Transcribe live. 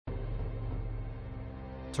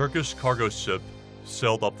Turkish cargo ship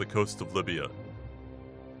sailed off the coast of Libya.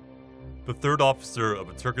 The third officer of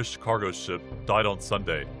a Turkish cargo ship died on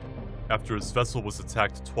Sunday after his vessel was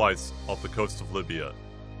attacked twice off the coast of Libya.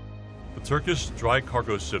 The Turkish dry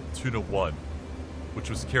cargo ship Tuna-1, which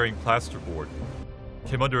was carrying plasterboard,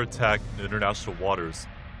 came under attack in international waters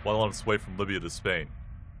while on its way from Libya to Spain.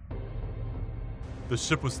 The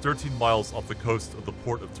ship was 13 miles off the coast of the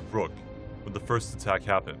port of Tobruk when the first attack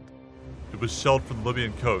happened. It was shelled from the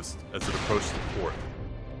Libyan coast as it approached the port.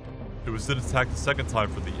 It was then attacked a second time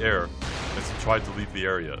from the air as it tried to leave the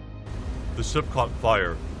area. The ship caught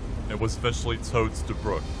fire and was eventually towed to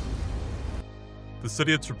Tobruk. The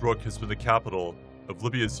city of Tobruk has been the capital of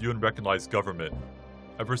Libya's UN-recognized government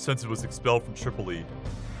ever since it was expelled from Tripoli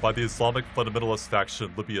by the Islamic fundamentalist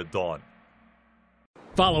faction Libya Dawn.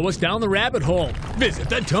 Follow us down the rabbit hole. Visit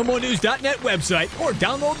the TomoNews.net website or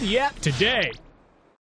download the app today.